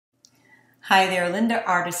Hi there, Linda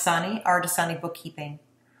Artesani Bookkeeping.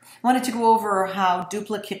 I wanted to go over how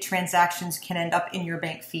duplicate transactions can end up in your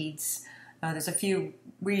bank feeds. There's a few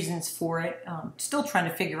reasons for it. Still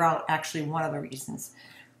trying to figure out actually one of the reasons.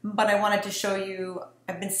 But I wanted to show you,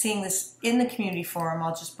 I've been seeing this in the community forum.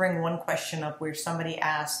 I'll just bring one question up where somebody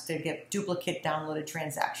asked to get duplicate downloaded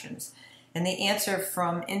transactions. And the answer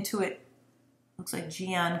from Intuit, looks like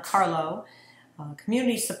Giancarlo,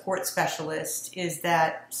 community support specialist, is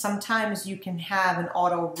that sometimes you can have an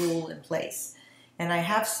auto rule in place. And I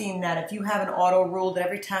have seen that if you have an auto rule that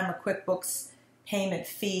every time a QuickBooks payment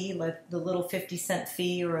fee, like the little 50-cent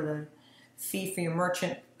fee or the fee for your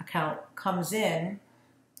merchant account comes in,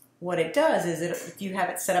 what it does is if you have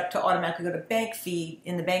it set up to automatically go to bank feed,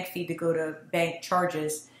 in the bank feed to go to bank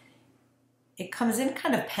charges, it comes in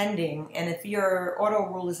kind of pending, and if your auto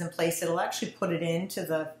rule is in place, it'll actually put it into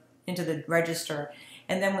the register,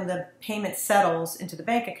 and then when the payment settles into the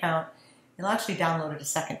bank account, it'll actually download it a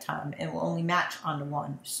second time and will only match onto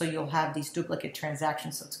one. So you'll have these duplicate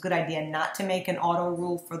transactions. So it's a good idea not to make an auto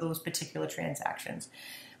rule for those particular transactions.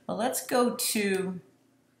 Well, let's go to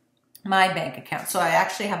my bank account. So I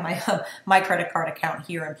actually have my credit card account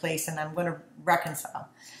here in place, and I'm going to reconcile.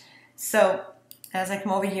 So as I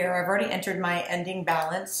come over here, I've already entered my ending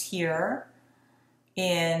balance here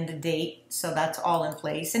and the date, so that's all in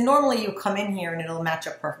place. And normally you come in here and it'll match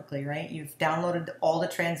up perfectly, right? You've downloaded all the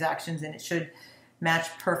transactions and it should match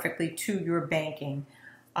perfectly to your banking.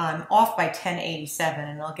 I'm off by 1087,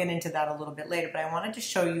 and I'll get into that a little bit later, but I wanted to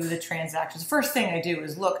show you the transactions. First thing I do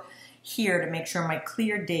is look here to make sure my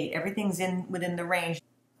clear date, everything's within the range.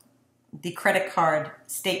 The credit card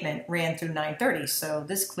statement ran through 9/30, so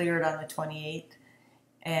this cleared on the 28th,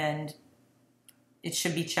 and it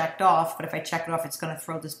should be checked off, but if I check it off, it's going to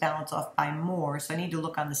throw this balance off by more. So I need to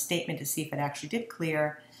look on the statement to see if it actually did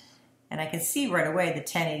clear. And I can see right away the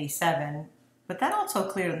 1087, but that also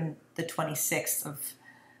cleared on the 26th of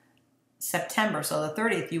September. So the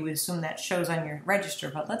 30th, you would assume that shows on your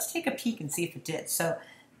register, but let's take a peek and see if it did. So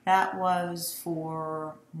that was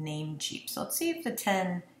for Namecheap. So let's see if the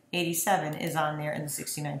 1087 is on there in the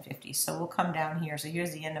 6950. So we'll come down here. So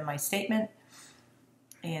here's the end of my statement.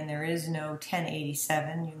 And there is no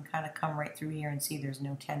 1087. You can kind of come right through here and see there's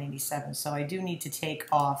no 1087. So I do need to take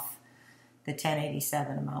off the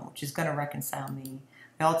 1087 amount, which is going to reconcile me.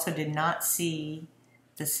 I also did not see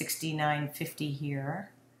the 6950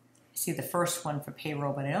 here. I see the first one for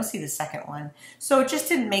payroll, but I don't see the second one. So it just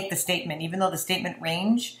didn't make the statement, even though the statement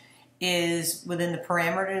range is within the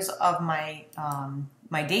parameters of my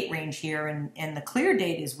my date range here, and the clear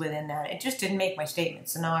date is within that. It just didn't make my statement,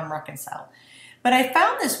 so now I'm reconciled. But I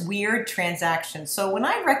found this weird transaction. So when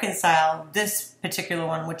I reconcile this particular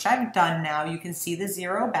one, which I've done now, you can see the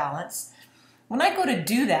zero balance. When I go to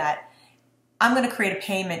do that, I'm going to create a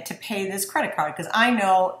payment to pay this credit card because I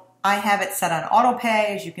know I have it set on auto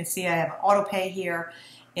pay. As you can see, I have auto pay here,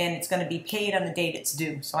 and it's going to be paid on the date it's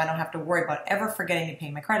due. So I don't have to worry about ever forgetting to pay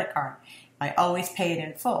my credit card. I always pay it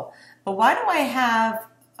in full. But why do I have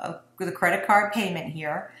the credit card payment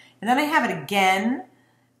here, and then I have it again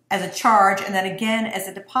as a charge, and then again as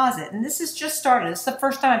a deposit? And this has just started. This is the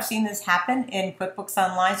first time I've seen this happen in QuickBooks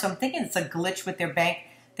Online, so I'm thinking it's a glitch with their bank.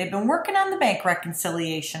 They've been working on the bank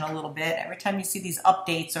reconciliation a little bit. Every time you see these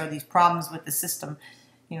updates or these problems with the system,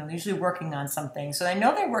 you know, they're usually working on something. So I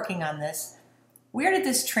know they're working on this. Where did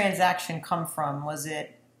this transaction come from? Was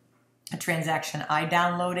it a transaction I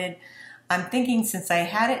downloaded? I'm thinking since I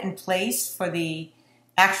had it in place for the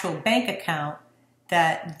actual bank account,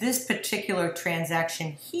 that this particular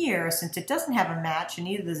transaction here, since it doesn't have a match, and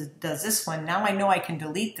neither does this one, now I know I can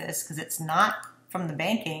delete this because it's not from the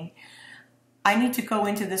banking. I need to go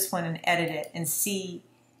into this one and edit it and see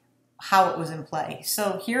how it was in play.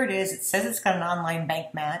 So here it is. It says it's got an online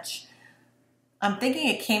bank match. I'm thinking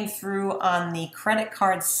it came through on the credit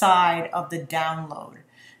card side of the download.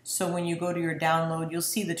 So when you go to your download, you'll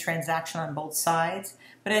see the transaction on both sides.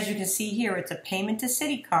 But as you can see here, it's a payment to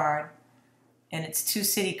CitiCard, and it's to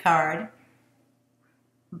CitiCard,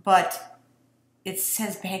 but it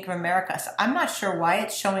says Bank of America. So I'm not sure why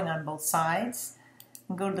it's showing on both sides.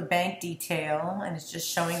 I'll go to the bank detail, and it's just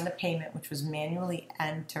showing the payment, which was manually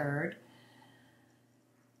entered.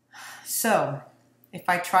 So if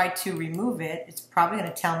I try to remove it, it's probably going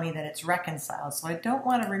to tell me that it's reconciled. So I don't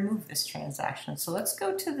want to remove this transaction. So let's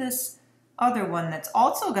go to this other one that's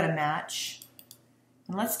also going to match,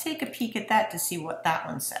 and let's take a peek at that to see what that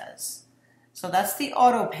one says. So that's the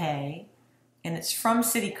auto pay, and it's from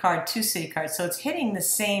CitiCard to CitiCard. So it's hitting the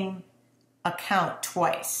same account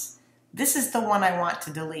twice. This is the one I want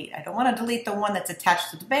to delete. I don't want to delete the one that's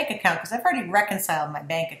attached to the bank account because I've already reconciled my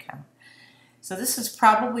bank account. So this is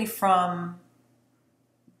probably from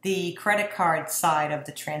the credit card side of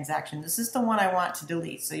the transaction. This is the one I want to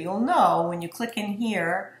delete. So you'll know when you click in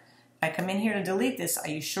here, if I come in here to delete this, are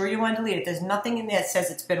you sure you want to delete it? There's nothing in there that says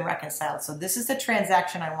it's been reconciled. So this is the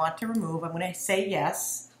transaction I want to remove. I'm going to say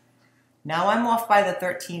yes. Now I'm off by the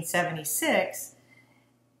 $13.76.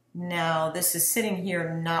 Now this is sitting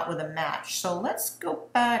here not with a match. So let's go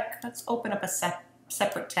back. Let's open up a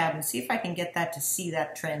separate tab and see if I can get that to see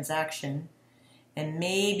that transaction and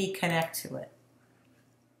maybe connect to it.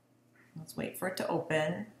 Let's wait for it to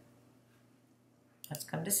open. Let's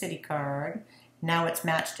come to CitiCard. Now it's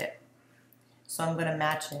matched it. So I'm going to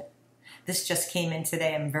match it. This just came in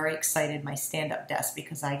today. I'm very excited, my stand-up desk,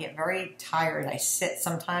 because I get very tired. I sit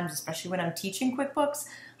sometimes, especially when I'm teaching QuickBooks.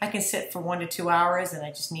 I can sit for 1 to 2 hours and I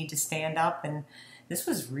just need to stand up. And this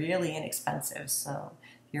was really inexpensive. So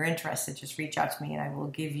if you're interested, just reach out to me and I will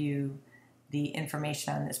give you the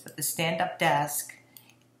information on this. But the stand-up desk,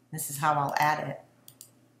 this is how I'll add it.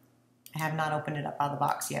 I have not opened it up out of the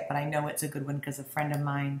box yet, but I know it's a good one because a friend of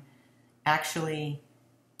mine actually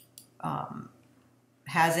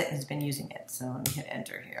has it and has been using it. So let me hit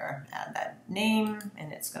enter here, add that name,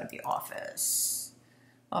 and it's going to be office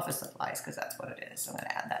supplies because that's what it is. So I'm going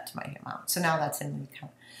to add that to my amount. So now that's in the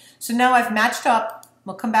account. So now I've matched up.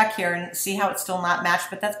 We'll come back here and see how it's still not matched,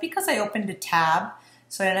 but that's because I opened a tab,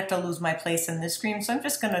 so I didn't have to lose my place in this screen. So I'm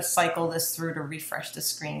just going to cycle this through to refresh the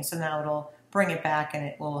screen. So now it'll bring it back and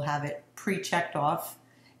it will have it pre-checked off.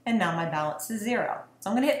 And now my balance is 0. So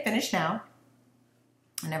I'm going to hit finish now.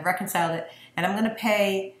 And I've reconciled it. And I'm going to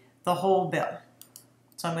pay the whole bill.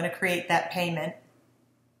 So I'm going to create that payment.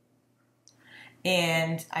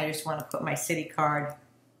 And I just want to put my CitiCard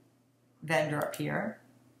vendor up here.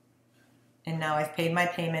 And now I've paid my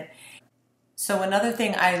payment. So another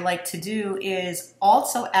thing I like to do is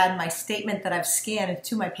also add my statement that I've scanned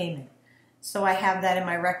to my payment. So I have that in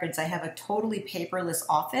my records. I have a totally paperless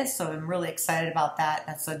office, so I'm really excited about that.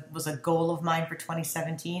 That was a goal of mine for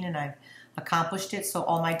 2017, and I've accomplished it. So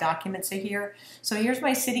all my documents are here. So here's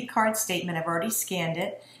my CitiCard statement. I've already scanned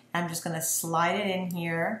it. I'm just going to slide it in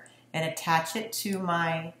here and attach it to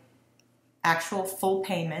my actual full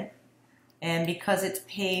payment. And because it's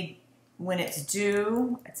paid when it's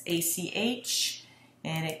due, it's ACH,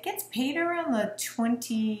 and it gets paid around the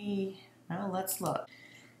 20, well, let's look.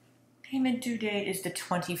 Payment due date is the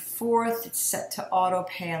 24th. It's set to auto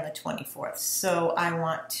pay on the 24th. So I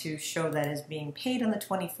want to show that as being paid on the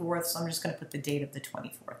 24th. So I'm just going to put the date of the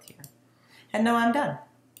 24th here. And now I'm done.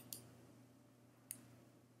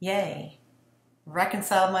 Yay.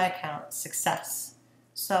 Reconciled my account. Success.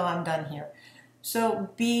 So I'm done here. So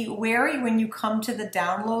be wary when you come to the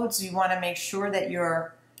downloads. You want to make sure that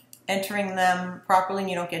you're entering them properly and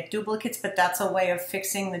you don't get duplicates, but that's a way of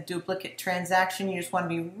fixing the duplicate transaction. You just want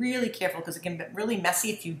to be really careful because it can get really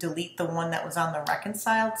messy if you delete the one that was on the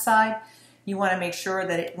reconciled side. You want to make sure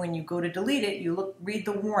that when you go to delete it, you read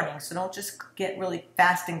the warning. So don't just get really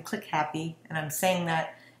fast and click happy. And I'm saying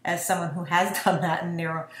that as someone who has done that in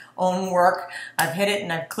their own work. I've hit it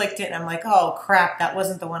and I've clicked it and I'm like, oh crap, that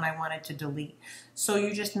wasn't the one I wanted to delete. So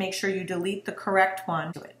you just make sure you delete the correct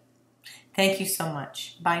one. Thank you so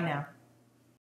much. Bye now.